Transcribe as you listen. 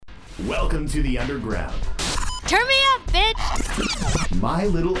Welcome to the Underground. Turn me up, bitch! My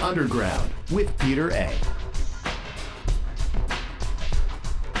Little Underground with Peter A.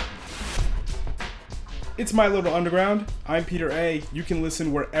 It's My Little Underground. I'm Peter A. You can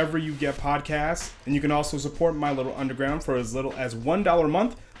listen wherever you get podcasts, and you can also support My Little Underground for as little as $1 a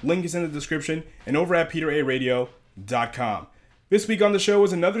month. Link is in the description and over at peteraradio.com. This week on the show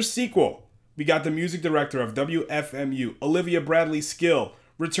is another sequel. We got the music director of WFMU, Olivia Bradley Skill,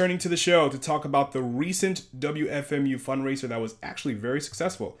 returning to the show to talk about the recent WFMU fundraiser that was actually very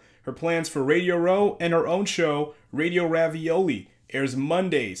successful. Her plans for Radio Row and her own show, Radio Ravioli, airs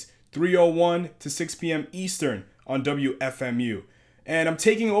Mondays, 3:01 to 6 p.m. Eastern on WFMU. And I'm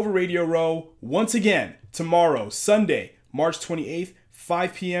taking over Radio Row once again tomorrow, Sunday, March 28th,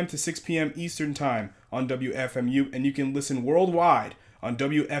 5 p.m. to 6 p.m. Eastern Time on WFMU, and you can listen worldwide on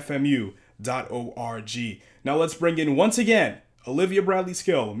WFMU.org. Now let's bring in once again Olivia Bradley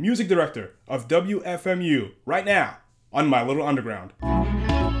Skill, music director of WFMU, right now on My Little Underground.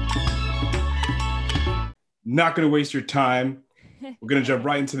 Not going to waste your time. We're going to jump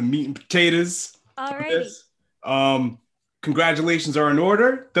right into the meat and potatoes. Alrighty. Congratulations are in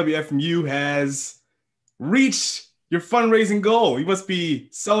order. WFMU has reached your fundraising goal. You must be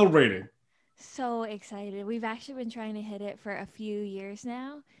celebrating. So excited. We've actually been trying to hit it for a few years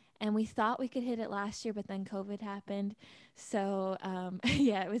now, and we thought we could hit it last year, but then COVID happened. So,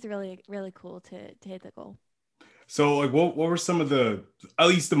 yeah, it was really, really cool to hit the goal. So, like, what were some of at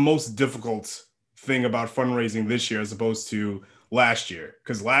least the most difficult thing about fundraising this year as opposed to last year?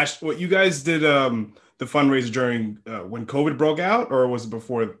 Because what you guys did the fundraiser during when COVID broke out, or was it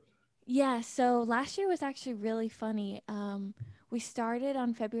before? Yeah, so last year was actually really funny. We started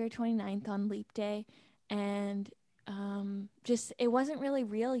on February 29th on Leap Day, and it wasn't really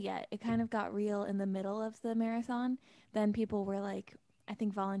real yet. It kind of got real in the middle of the marathon. Then people were like, I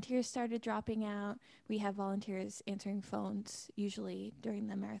think volunteers started dropping out. We have volunteers answering phones usually during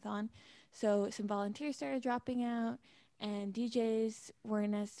the marathon. So some volunteers started dropping out, and DJs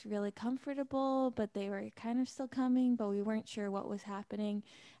weren't as really comfortable, but they were kind of still coming, but we weren't sure what was happening.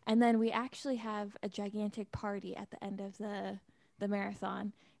 And then we actually have a gigantic party at the end of the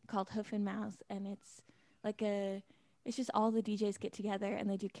marathon called Hoof and Mouth, and it's like it's just all the DJs get together and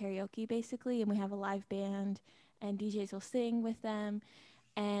they do karaoke basically, and we have a live band and DJs will sing with them.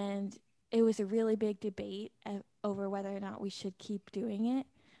 And it was a really big debate over whether or not we should keep doing it.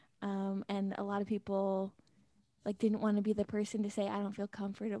 And a lot of people didn't want to be the person to say, I don't feel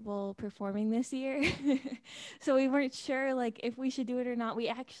comfortable performing this year. So we weren't sure if we should do it or not.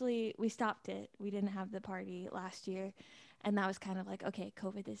 We stopped it. We didn't have the party last year. And that was kind of okay,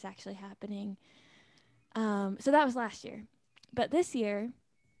 COVID is actually happening. So that was last year. But this year,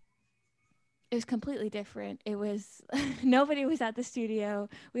 it was completely different. It was, nobody was at the studio.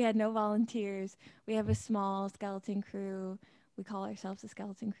 We had no volunteers. We have a small skeleton crew. We call ourselves a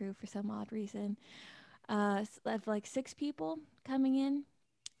skeleton crew for some odd reason. Of 6 people coming in.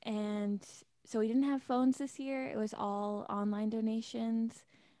 And so we didn't have phones this year. It was all online donations.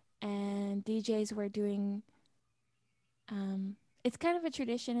 And DJs were doing, it's kind of a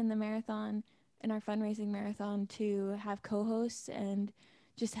tradition in the marathon, in our fundraising marathon, to have co-hosts and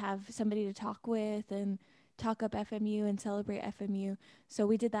just have somebody to talk with and talk up FMU and celebrate FMU. So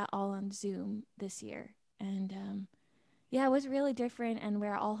we did that all on Zoom this year. And yeah, it was really different, and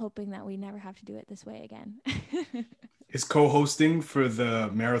we're all hoping that we never have to do it this way again. Is co-hosting for the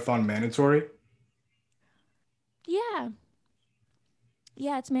marathon mandatory? Yeah.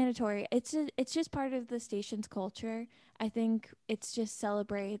 Yeah, it's mandatory. It's just part of the station's culture. I think it's just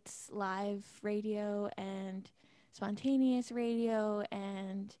celebrates live radio and spontaneous radio,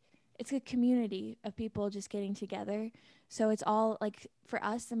 and it's a community of people just getting together. So it's all for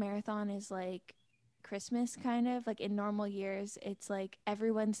us, the marathon is Christmas kind of. In normal years, it's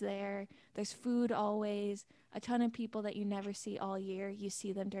everyone's there. There's food always, a ton of people that you never see all year. You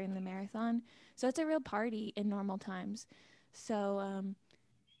see them during the marathon. So it's a real party in normal times. So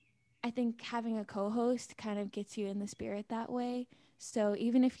I think having a co-host kind of gets you in the spirit that way. So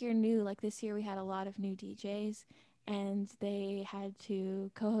even if you're new, this year we had a lot of new DJs, and they had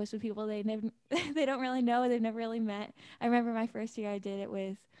to co-host with people they don't really know, they've never really met. I remember my first year I did it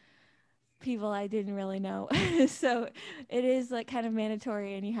with people I didn't really know. So it is kind of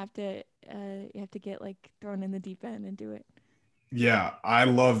mandatory, and you have to get thrown in the deep end and do it. Yeah, I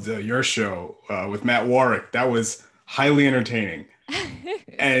loved your show with Matt Warwick. That was highly entertaining.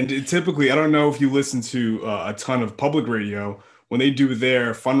 And typically, I don't know if you listen to a ton of public radio, when they do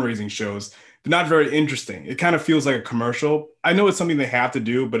their fundraising shows, they're not very interesting. It kind of feels like a commercial. I know it's something they have to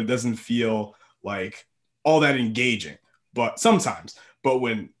do, but it doesn't feel all that engaging. But sometimes,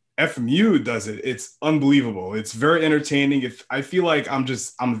 when FMU does it. It's unbelievable. It's very entertaining. If I feel like I'm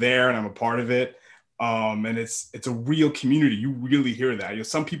there and I'm a part of it. And it's a real community. You really hear that.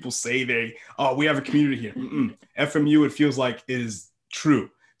 Some people say we have a community here. FMU, it feels like it is true.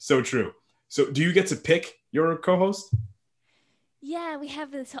 So true. So do you get to pick your co-host? Yeah, we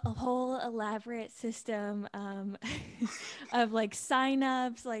have this whole elaborate system of like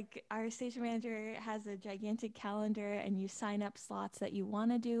signups. Like our station manager has a gigantic calendar, and you sign up slots that you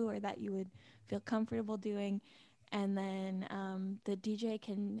want to do or that you would feel comfortable doing, and then the DJ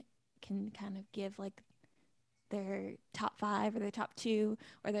can kind of give like their top 5 or their top 2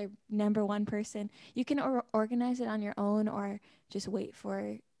 or their number 1 person. You can organize it on your own, or just wait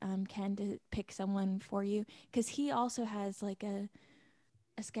for Ken to pick someone for you, because he also has like a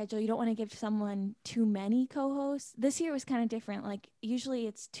schedule. You don't want to give someone too many co-hosts. This year was kind of different. Like usually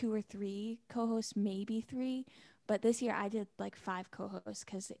it's 2 or 3 co-hosts, maybe 3, but this year I did like 5 co-hosts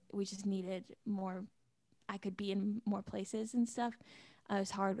because we just needed more. I could be in more places and stuff. It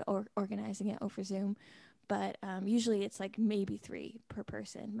was hard organizing it over Zoom, but usually it's like maybe 3 per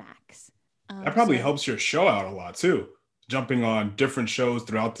person max. That probably helps your show out a lot too. Jumping on different shows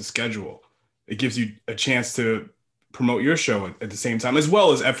throughout the schedule, it gives you a chance to promote your show at the same time, as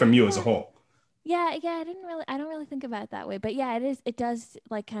well as FMU as a whole. Yeah. I don't really think about it that way, but yeah, it does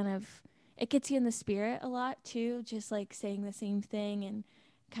like kind of, it gets you in the spirit a lot too. Just like saying the same thing, and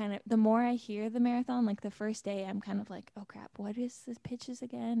kind of the more I hear the marathon, like the first day, I'm kind of like, oh crap, what is this pitches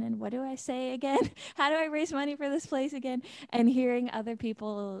again? And what do I say again? How do I raise money for this place again? And hearing other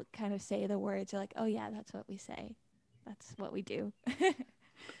people kind of say the words, you're like, oh yeah, that's what we say. That's what we do.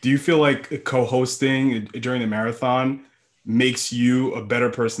 Do you feel like co-hosting during the marathon makes you a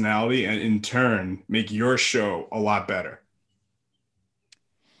better personality, and in turn make your show a lot better?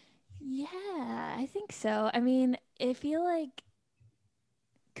 Yeah, I think so. I mean, I feel like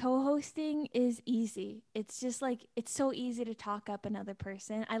co-hosting is easy. It's just like, it's so easy to talk up another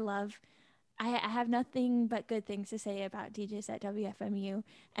person. I have nothing but good things to say about DJs at WFMU,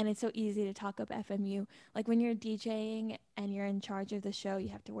 and it's so easy to talk up FMU. Like when you're DJing and you're in charge of the show, you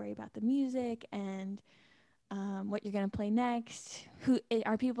have to worry about the music and what you're going to play next.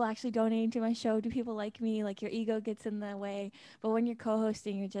 Are people actually donating to my show? Do people like me? Like your ego gets in the way. But when you're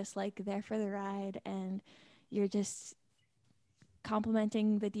co-hosting, you're just like there for the ride, and you're just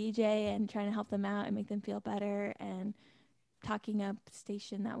complimenting the DJ and trying to help them out and make them feel better, and talking up the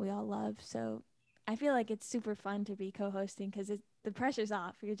station that we all love. So I feel like it's super fun to be co-hosting because the pressure's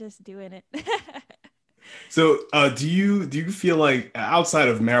off. You're just doing it. So do you feel like outside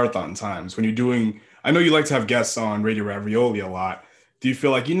of marathon times, when you're doing, I know you like to have guests on Radio Ravioli a lot. Do you feel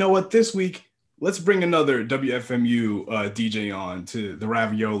like, you know what, this week, let's bring another WFMU DJ on to the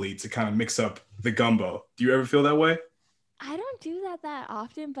Ravioli to kind of mix up the gumbo? Do you ever feel that way? I don't do that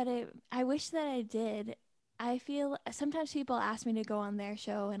often, but I wish that I did. I feel sometimes people ask me to go on their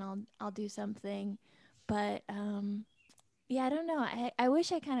show and I'll do something, but yeah, I don't know. I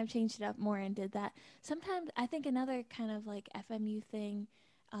wish I kind of changed it up more and did that. Sometimes I think another kind of like FMU thing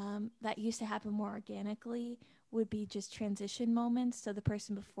that used to happen more organically would be just transition moments. So the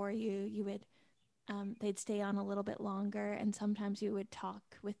person before you would they'd stay on a little bit longer, and sometimes you would talk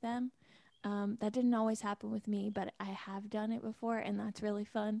with them. That didn't always happen with me, but I have done it before, and that's really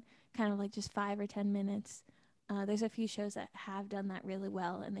fun. Kind of like just 5 or 10 minutes. There's a few shows that have done that really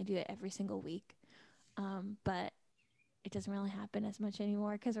well, and they do it every single week. But it doesn't really happen as much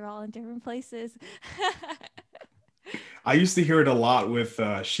anymore because we're all in different places. I used to hear it a lot with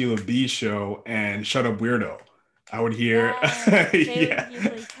Sheila B's show and Shut Up Weirdo. I would hear, They yeah. would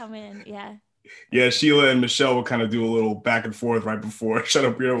usually come in, yeah. Yeah, Sheila and Michelle would kind of do a little back and forth right before Shut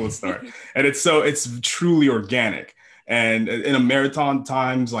Up Weirdo would start. And it's truly organic. And in a marathon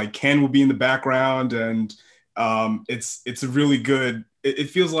times, like Ken will be in the background, and it's a really good,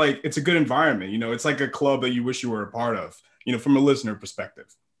 it feels like it's a good environment. It's like a club that you wish you were a part of, from a listener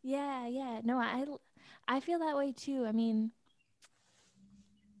perspective. Yeah. No, I feel that way too. I mean,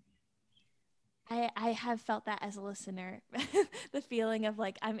 I have felt that as a listener, the feeling of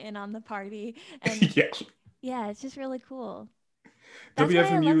like I'm in on the party, and Yeah. it's just really cool. That's why I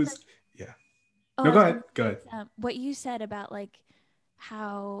love WFMU's, yeah. Oh, No, I go was ahead. gonna Go say, ahead. what you said about like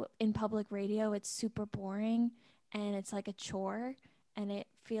how in public radio it's super boring and it's like a chore, and it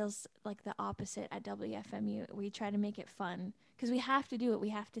feels like the opposite at WFMU. We try to make it fun because we have to do it. We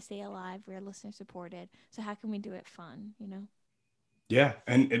have to stay alive. We're listener supported. So how can we do it fun, Yeah,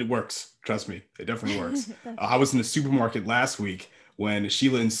 and it works. Trust me, it definitely works. That's- I was in the supermarket last week when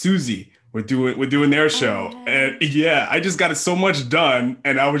Sheila and Susie were doing their show, and yeah, I just got so much done,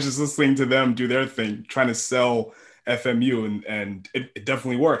 and I was just listening to them do their thing, trying to sell FMU, and it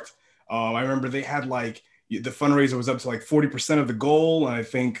definitely worked. I remember they had like the fundraiser was up to like 40% of the goal, and I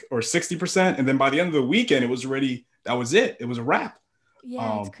think, or 60%. And then by the end of the weekend, it was already, that was it. It was a wrap.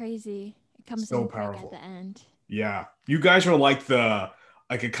 Yeah, it's Um, crazy. It comes so in quick at powerful. the end. Yeah. You guys are like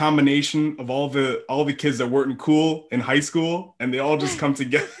like a combination of all the kids that weren't cool in high school and they all just come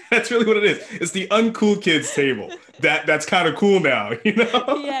together. That's really what it is. It's the uncool kids table. That's kind of cool now, you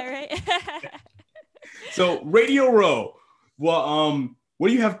know? Yeah, right. So Radio Row. Well, what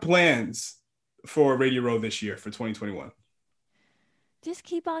do you have plans for Radio Row this year for 2021? Just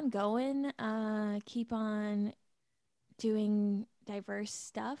keep on going. Keep on doing diverse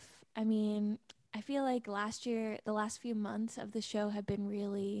stuff. I mean, I feel like last year, the last few months of the show have been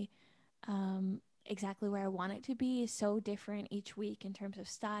really exactly where I want it to be. So different each week in terms of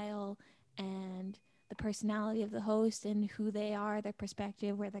style and the personality of the host and who they are, their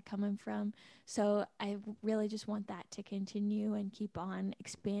perspective, where they're coming from. So I really just want that to continue and keep on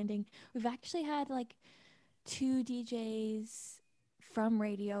expanding. We've actually had like two DJs from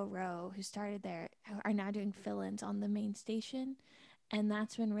Radio Row who started there are now doing fill-ins on the main station, and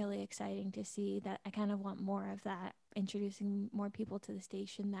that's been really exciting to see. That I kind of want more of that, introducing more people to the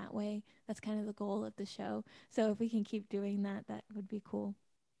station that way. That's kind of the goal of the show, so if we can keep doing that, that would be cool.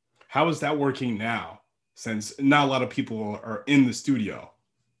 How is that working now? Since not a lot of people are in the studio.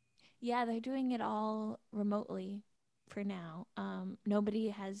 Yeah, they're doing it all remotely for now.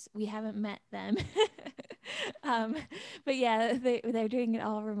 We haven't met them. um, but yeah, they're doing it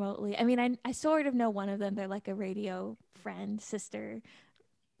all remotely. I mean, I sort of know one of them. They're like a radio friend, sister,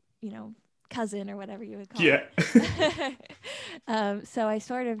 you know, cousin or whatever you would call Yeah. it. So I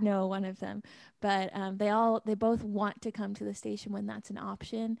sort of know one of them, but they both want to come to the station when that's an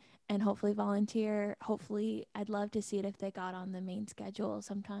option and hopefully volunteer. Hopefully, I'd love to see it if they got on the main schedule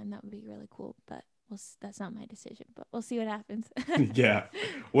sometime. That would be really cool, but that's not my decision, but we'll see what happens. Yeah.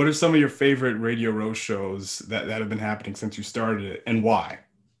 What are some of your favorite Radio Row shows that have been happening since you started it and why?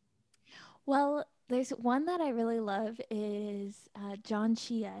 Well, there's one that I really love is John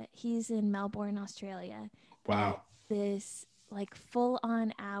Chia. He's in Melbourne, Australia, and Wow. this like full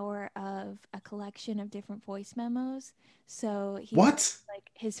on hour of a collection of different voice memos. So he has What?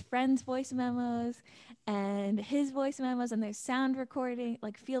 like his friends' voice memos and his voice memos, and there's sound recording,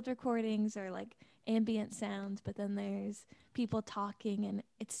 like field recordings or like ambient sounds, but then there's people talking, and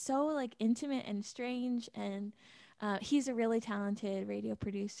it's so like intimate and strange and he's a really talented radio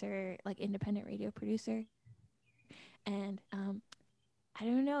producer, like independent radio producer. And I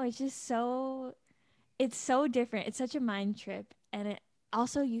don't know, it's so different. It's such a mind trip. And it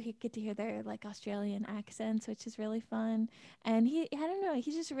also, you get to hear their like Australian accents, which is really fun. And I don't know,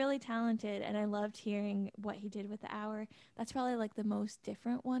 he's just really talented. And I loved hearing what he did with the hour. That's probably like the most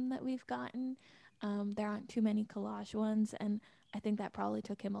different one that we've gotten. There aren't too many collage ones. And I think that probably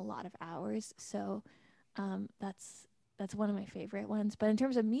took him a lot of hours. So um, that's that's one of my favorite ones. But in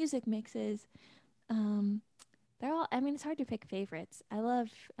terms of music mixes, um, they're all. I mean, it's hard to pick favorites. I love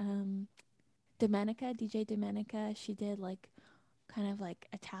Domenica, DJ Domenica. She did like kind of like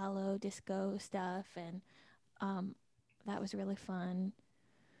Italo disco stuff, and um, that was really fun.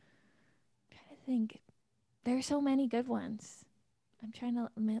 I'm trying to think. There are so many good ones. I'm trying to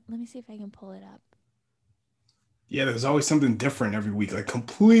let me see if I can pull it up. Yeah, there's always something different every week, like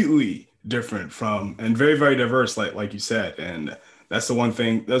completely different from and very, very diverse, like you said. And that's the one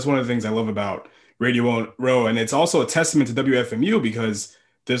thing, that's one of the things I love about Radio Row. And it's also a testament to WFMU because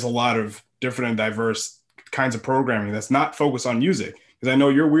there's a lot of different and diverse kinds of programming that's not focused on music. Because I know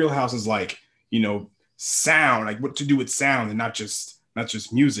your wheelhouse is like, sound, like what to do with sound and not just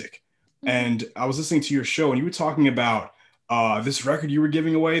music. Mm-hmm. And I was listening to your show and you were talking about this record you were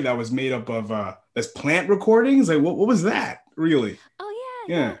giving away that was made up of that's plant recordings. Like what was that really? Oh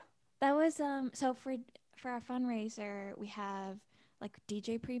yeah, yeah. Yeah. That was so for our fundraiser, we have like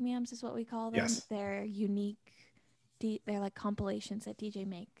DJ premiums is what we call them. Yes. They're unique they're like compilations that DJ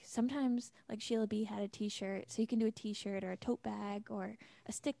make. Sometimes like Sheila B had a t-shirt, so you can do a t-shirt or a tote bag or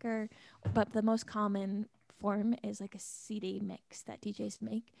a sticker, but the most common form is like a CD mix that DJs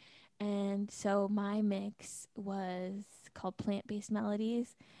make. And so my mix was called Plant-Based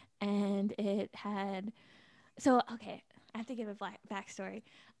Melodies, and it had so okay, I have to give a backstory.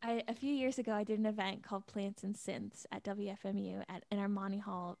 A few years ago, I did an event called Plants and Synths at WFMU in our Monty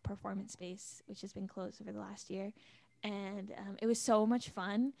Hall performance space, which has been closed over the last year. And it was so much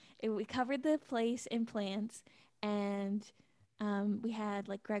fun. We covered the place in plants, and we had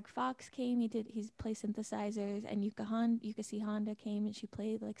like Greg Fox came. He's played synthesizers, and Yuka C Honda came, and she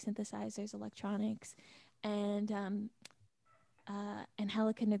played like synthesizers, electronics, and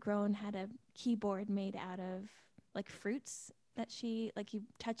Angelica Negron had a keyboard made out of like fruits that she like you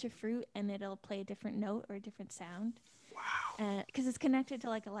touch a fruit and it'll play a different note or a different sound. Wow. Because it's connected to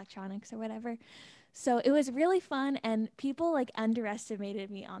like electronics or whatever. So it was really fun, and people like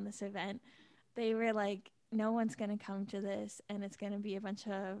underestimated me on this event. They were like, no one's going to come to this, and it's going to be a bunch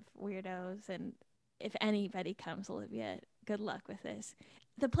of weirdos. And if anybody comes, Olivia, good luck with this.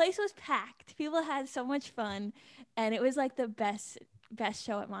 The place was packed. People had so much fun, and it was like the best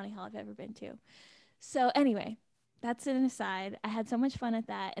show at Monty Hall I've ever been to. So anyway, that's an aside. I had so much fun at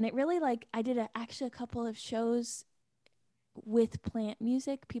that, and it really like I did actually a couple of shows with plant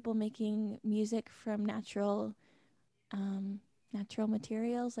music, people making music from natural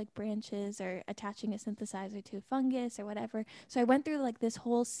materials like branches or attaching a synthesizer to a fungus or whatever. So I went through like this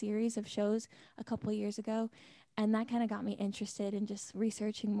whole series of shows a couple of years ago, and that kind of got me interested in just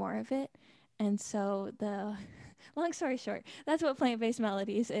researching more of it. And so the long story short, that's what plant-based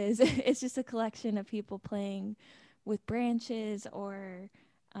melodies is. It's just a collection of people playing with branches or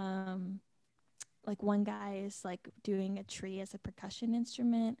like one guy is like doing a tree as a percussion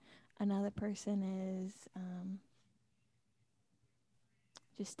instrument. Another person is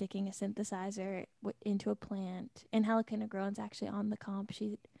just sticking a synthesizer into a plant. And Angelica Negron's actually on the comp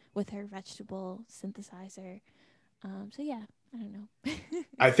sheet with her vegetable synthesizer. So yeah, I don't know.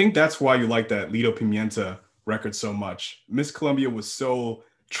 I think that's why you like that Lido Pimienta record so much. Miss Columbia was so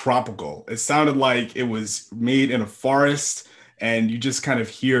tropical. It sounded like it was made in a forest, and you just kind of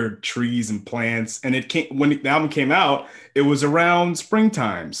hear trees and plants. And it came when the album came out, it was around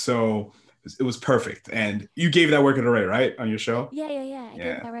springtime, so it was perfect. And you gave that record away, right, on your show? Yeah. I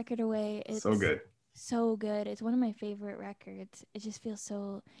gave that record away. It's so good. So good. It's one of my favorite records. It just feels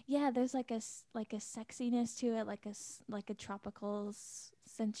so there's like a sexiness to it, like a tropical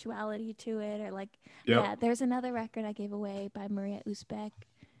sensuality to it, or like there's another record I gave away by Maria Uzbek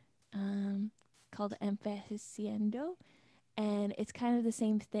called Envejeciendo, and it's kind of the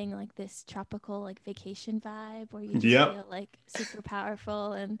same thing, like this tropical like vacation vibe where you just feel like super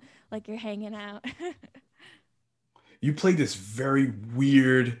powerful and like you're hanging out. You played this very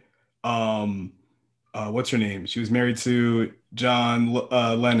weird what's her name? She was married to John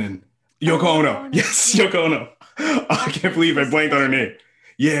Lennon. Yoko Ono. Yes, Yoko Ono. I can't believe I blanked on her name.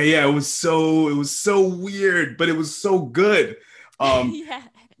 Yeah. It was so weird, but it was so good.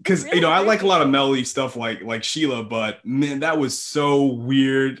 Because really I like a lot of melody stuff like Sheila, but man, that was so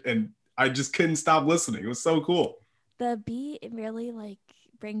weird, and I just couldn't stop listening. It was so cool. The beat, it really like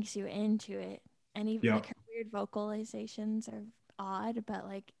brings you into it, and even like her weird vocalizations are odd, but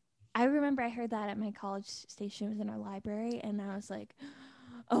like I remember I heard that at my college station. It was in our library, and I was like,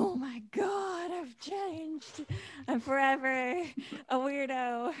 oh my God, I've changed. I'm forever a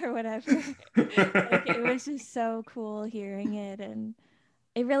weirdo or whatever. Like, it was just so cool hearing it, and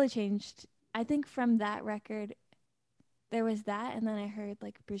it really changed. I think from that record, there was that, and then I heard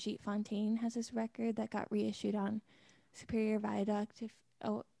like Brigitte Fontaine has this record that got reissued on Superior Viaduct.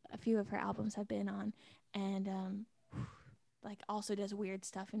 A few of her albums have been on, and like also does weird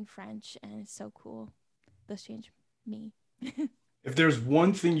stuff in French, and it's so cool. Those changed me. If there's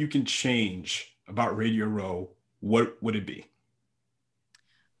one thing you can change about Radio Row, what would it be?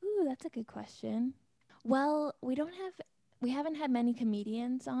 Ooh, that's a good question. Well, we haven't had many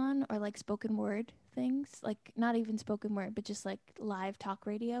comedians on, or like spoken word things, like not even spoken word, but just like live talk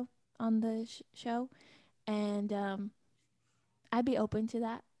radio on the show. And I'd be open to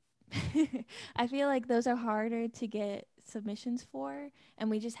that. I feel like those are harder to get submissions for, and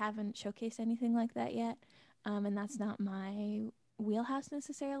we just haven't showcased anything like that yet. And that's not my wheelhouse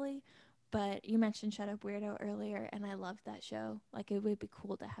necessarily. But you mentioned Shut Up Weirdo earlier, and I loved that show. Like, it would be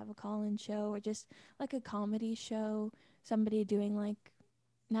cool to have a call-in show, or just like a comedy show, somebody doing like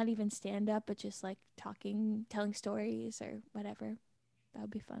not even stand-up, but just like talking, telling stories or whatever. That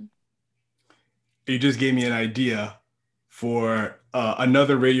would be fun. You just gave me an idea for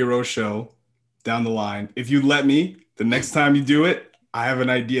another Radio Row show down the line. If you let me, the next time you do it, I have an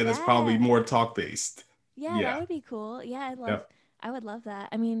idea that's probably more talk-based. Yeah, that would be cool. Yeah, I would love that.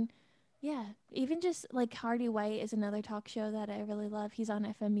 I mean, yeah, even just like Hardy White is another talk show that I really love. He's on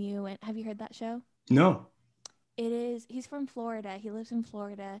FMU, and have you heard that show? No. He's from Florida. He lives in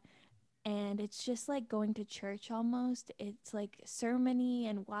Florida, and it's just like going to church almost. It's like sermony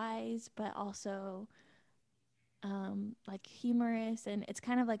and wise, but also like humorous, and it's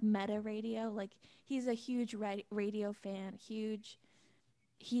kind of like meta radio. Like, he's a huge radio fan,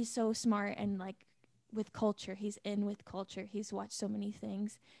 he's so smart, and like with culture, he's in with culture, he's watched so many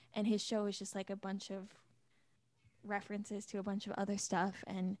things, and his show is just like a bunch of references to a bunch of other stuff,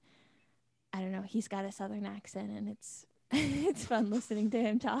 and I don't know, he's got a southern accent, and it's It's fun listening to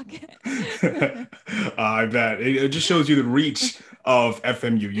him talk. I bet it just shows you the reach of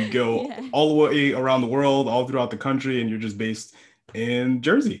FMU. You go Yeah. all the way around the world, all throughout the country, and you're just based in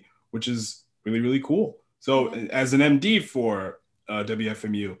Jersey, which is really, really cool. So, Yeah. as an MD for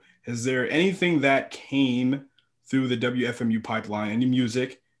WFMU, is there anything that came through the WFMU pipeline, any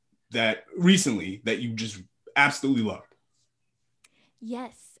music that recently that you just absolutely loved?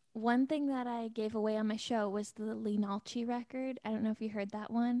 Yes. One thing that I gave away on my show was the Lee Nalchi record. I don't know if you heard that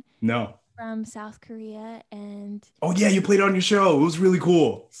one No. from South Korea, and Oh yeah, you played it on your show. It was really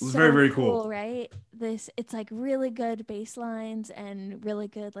cool. It was very, so very cool. cool, right? It's like really good bass lines and really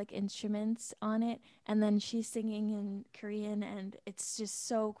good like instruments on it, and then she's singing in Korean, and it's just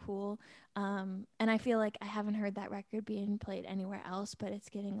so cool. And I feel like I haven't heard that record being played anywhere else, but it's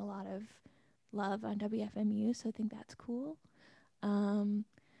getting a lot of love on WFMU, so I think that's cool. Um,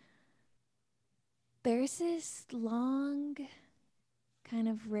 there's this long kind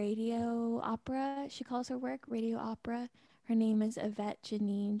of radio opera. She calls her work radio opera. Her name is Yvette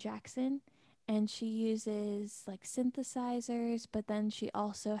Janine Jackson, and she uses like synthesizers, but then she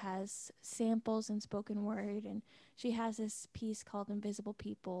also has samples and spoken word. And she has this piece called Invisible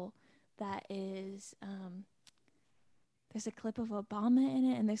People that is, there's a clip of Obama in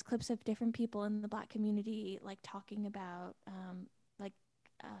it, and there's clips of different people in the Black community like talking about like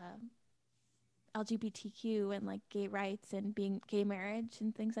uh, LGBTQ and like gay rights and being gay marriage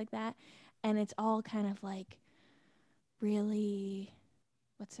and things like that. And it's all kind of like really,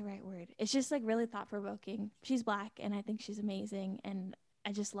 what's the right word? It's just like really thought provoking. She's Black and I think she's amazing, and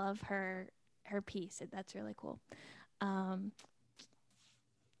I just love her piece. That's really cool. Um,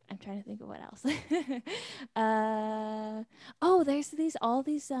 I'm trying to think of what else. There's these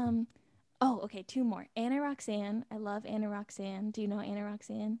oh, okay, two more. Anna Roxanne. I love Anna Roxanne. Do you know Anna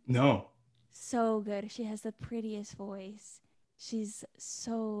Roxanne? No. So good. She has the prettiest voice. She's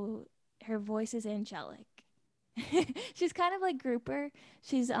so, her voice is angelic. She's kind of like Grouper.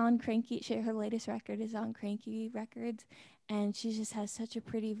 She's on her latest record is on Cranky Records, and she just has such a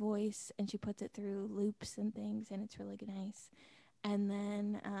pretty voice, and she puts it through loops and things, and it's really nice. And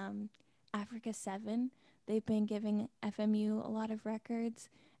then Africa 7, they've been giving FMU a lot of records,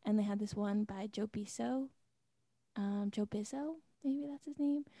 and they had this one by Joe Bizzo, maybe that's his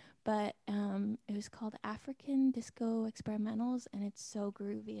name. But it was called African Disco Experimentals, and it's so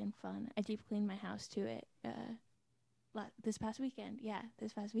groovy and fun. I deep cleaned my house to it this past weekend. Yeah,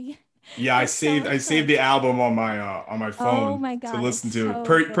 this past weekend. Yeah, It was so I much saved fun. the album on my Oh phone my to God, listen it's to so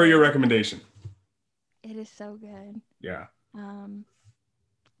per your good. recommendation. It is so good. Yeah. Um,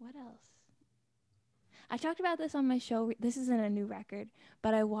 what else? I talked about this on my show. This isn't a new record,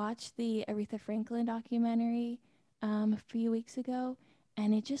 but I watched the Aretha Franklin documentary a few weeks ago,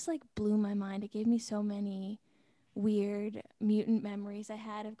 and it just like blew my mind. It gave me so many weird mutant memories I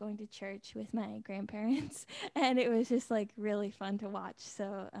had of going to church with my grandparents, and it was just like really fun to watch.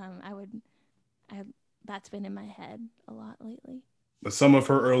 So I that's been in my head a lot lately. But some of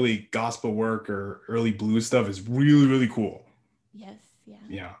her early gospel work or early blues stuff is really, really cool. Yes, yeah.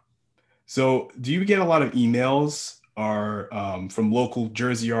 Yeah. So, do you get a lot of emails or from local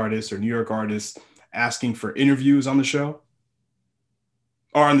Jersey artists or New York artists asking for interviews on the show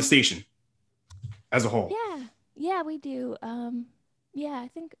or on the station as a whole? Yeah, we do. Yeah, I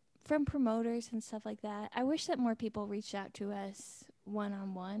think from promoters and stuff like that. I wish that more people reached out to us one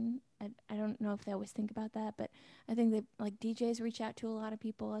on one. I don't know if they always think about that, but I think that like DJs reach out to a lot of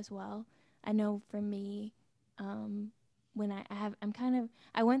people as well. I know for me, um, when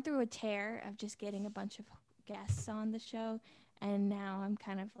I went through a tear of just getting a bunch of guests on the show, and now I'm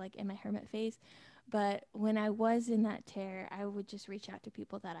kind of like in my hermit phase. But when I was in that tear, I would just reach out to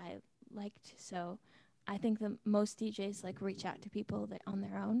people that I liked. So I think that most DJs like reach out to people that on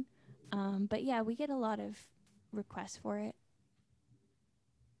their own. But yeah, we get a lot of requests for it.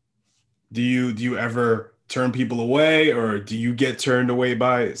 Do you ever turn people away, or do you get turned away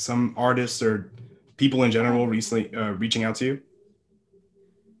by some artists or people in general Um, recently reaching out to you?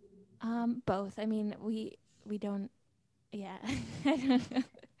 Both. I mean, we don't. Yeah, I don't know.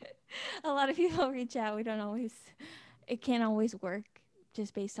 A lot of people reach out. We don't always. It can't always work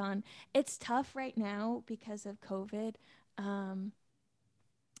just based on. It's tough right now because of COVID. Um,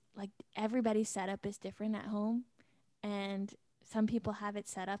 like everybody's setup is different at home, and some people have it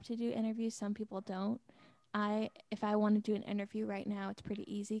set up to do interviews, some people don't. If I want to do an interview right now, it's pretty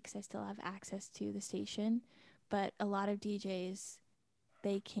easy because I still have access to the station, but a lot of DJs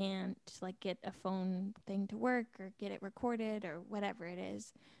they can't like get a phone thing to work or get it recorded or whatever it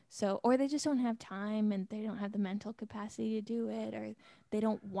is. So, or they just don't have time and they don't have the mental capacity to do it, or they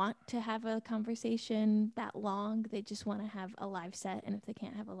don't want to have a conversation that long. They just want to have a live set. And if they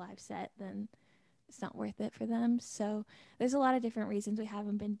can't have a live set, then it's not worth it for them. So there's a lot of different reasons we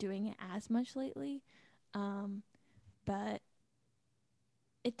haven't been doing it as much lately. But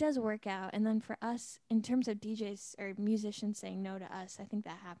it does work out. And then for us, in terms of DJs or musicians saying no to us, I think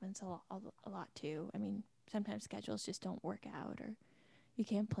that happens a lot too. I mean, sometimes schedules just don't work out or you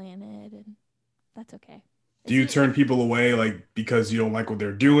can't plan it, and that's okay. Do you turn people away like because you don't like what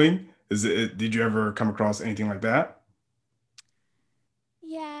they're doing? Did you ever come across anything like that?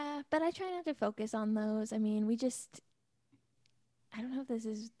 Yeah, but I try not to focus on those. I mean, I don't know if this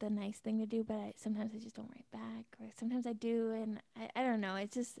is the nice thing to do, but sometimes I just don't write back, or sometimes I do, and I don't know.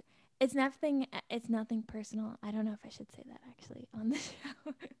 It's nothing personal. I don't know if I should say that actually on the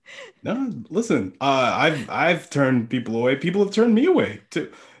show. No, listen. I've turned people away. People have turned me away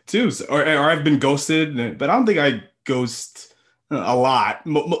too. Or I've been ghosted, but I don't think I ghost a lot.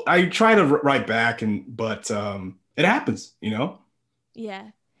 I try to write back, but it happens. Yeah,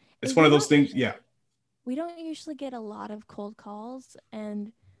 It's one of those things. Yeah. We don't usually get a lot of cold calls,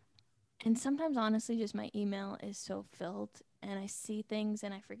 and sometimes honestly just my email is so filled and I see things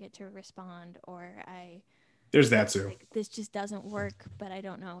and I forget to respond, or there's that too. Like, this just doesn't work, but I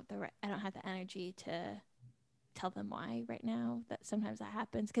don't know I don't have the energy to tell them why right now. That sometimes that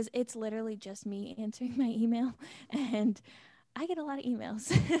happens because it's literally just me answering my email, and I get a lot of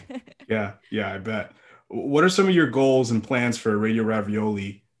emails. Yeah, I bet. What are some of your goals and plans for Radio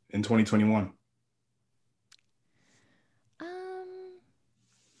Ravioli in 2021?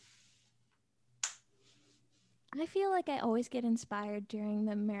 I feel like I always get inspired during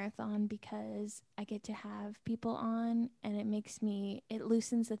the marathon because I get to have people on, and it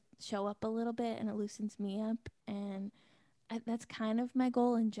loosens the show up a little bit, and it loosens me up. And that's kind of my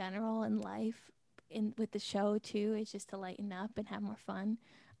goal in general in life, with the show too, is just to lighten up and have more fun.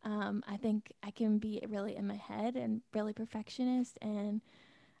 I think I can be really in my head and really perfectionist, and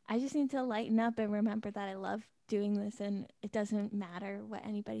I just need to lighten up and remember that I love doing this and it doesn't matter what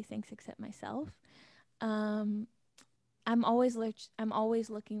anybody thinks except myself. I'm always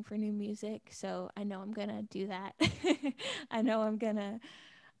looking for new music, so I know I'm gonna do that. I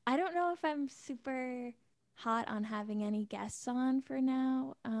don't know if I'm super hot on having any guests on for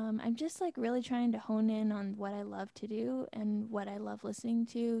now. I'm just like really trying to hone in on what I love to do and what I love listening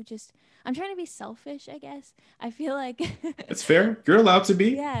to. I'm trying to be selfish, I guess. I feel like it's fair. You're allowed to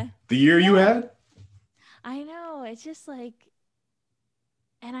be. Yeah. The year you had. I know. It's just like,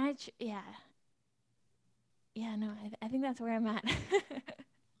 and no, I think that's where I'm at.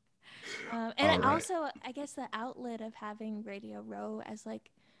 And right. also, I guess the outlet of having Radio Row as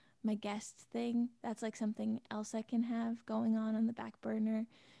like my guest thing, that's like something else I can have going on the back burner.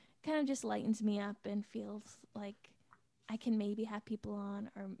 Kind of just lightens me up and feels like I can maybe have people on,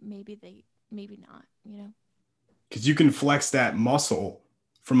 or maybe not, Because you can flex that muscle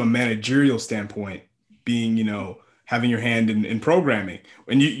from a managerial standpoint, being, having your hand in programming.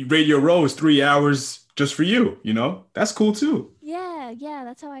 When Radio Row is 3 hours just for you, that's cool too. Yeah,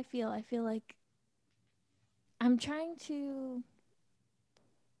 that's how I feel. I feel like I'm trying to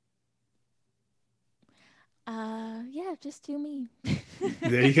just do me.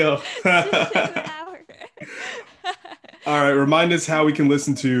 There you go. Just an hour. All right, remind us how we can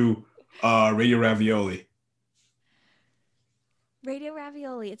listen to Radio Ravioli. Radio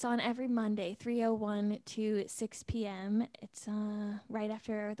Ravioli, it's on every Monday, 3:01 to 6 p.m. It's right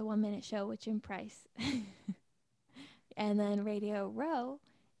after the 1 Minute Show with Jim Price. And then Radio Row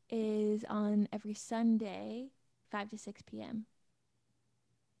is on every Sunday, 5 to 6 p.m.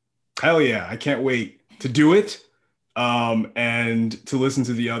 Hell yeah, I can't wait to do it. And to listen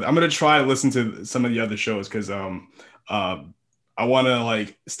to I'm going to try to listen to some of the other shows because I want to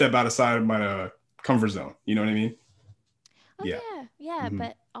like step outside of my comfort zone. You know what I mean? Oh, yeah. Mm-hmm.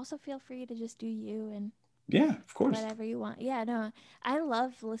 But also feel free to just do you and of course, whatever you want. Yeah, no, I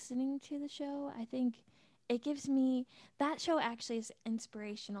love listening to the show. I think it gives me, that show actually is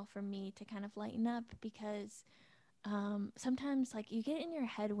inspirational for me to kind of lighten up because sometimes like you get in your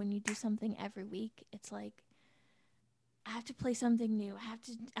head when you do something every week. It's like, I have to play something new. I have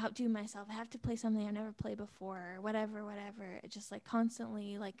to outdo myself. I have to play something I've never played before, or whatever. It's just like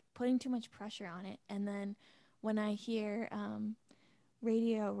constantly like putting too much pressure on it. And then when I hear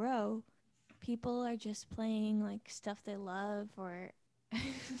Radio Row, people are just playing like stuff they love or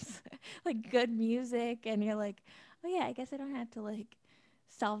like good music, and you're like, oh yeah, I guess I don't have to like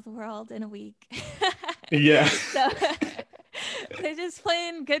solve the world in a week. Yeah. they're just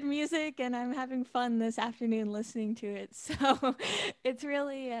playing good music, and I'm having fun this afternoon listening to it. So it's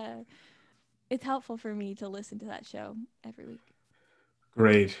really it's helpful for me to listen to that show every week.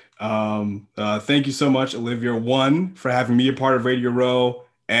 Great. Thank you so much, Olivia, one, for having me a part of Radio Row,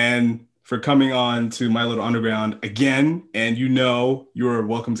 and for coming on to My Little Underground again. And you're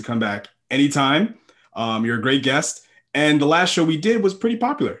welcome to come back anytime. You're a great guest. And the last show we did was pretty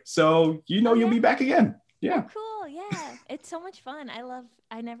popular. So you'll be back again. Yeah. Cool. Yeah. It's so much fun.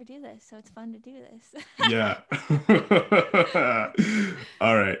 I never do this, so it's fun to do this. Yeah.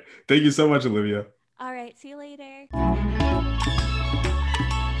 All right. Thank you so much, Olivia. All right. See you later.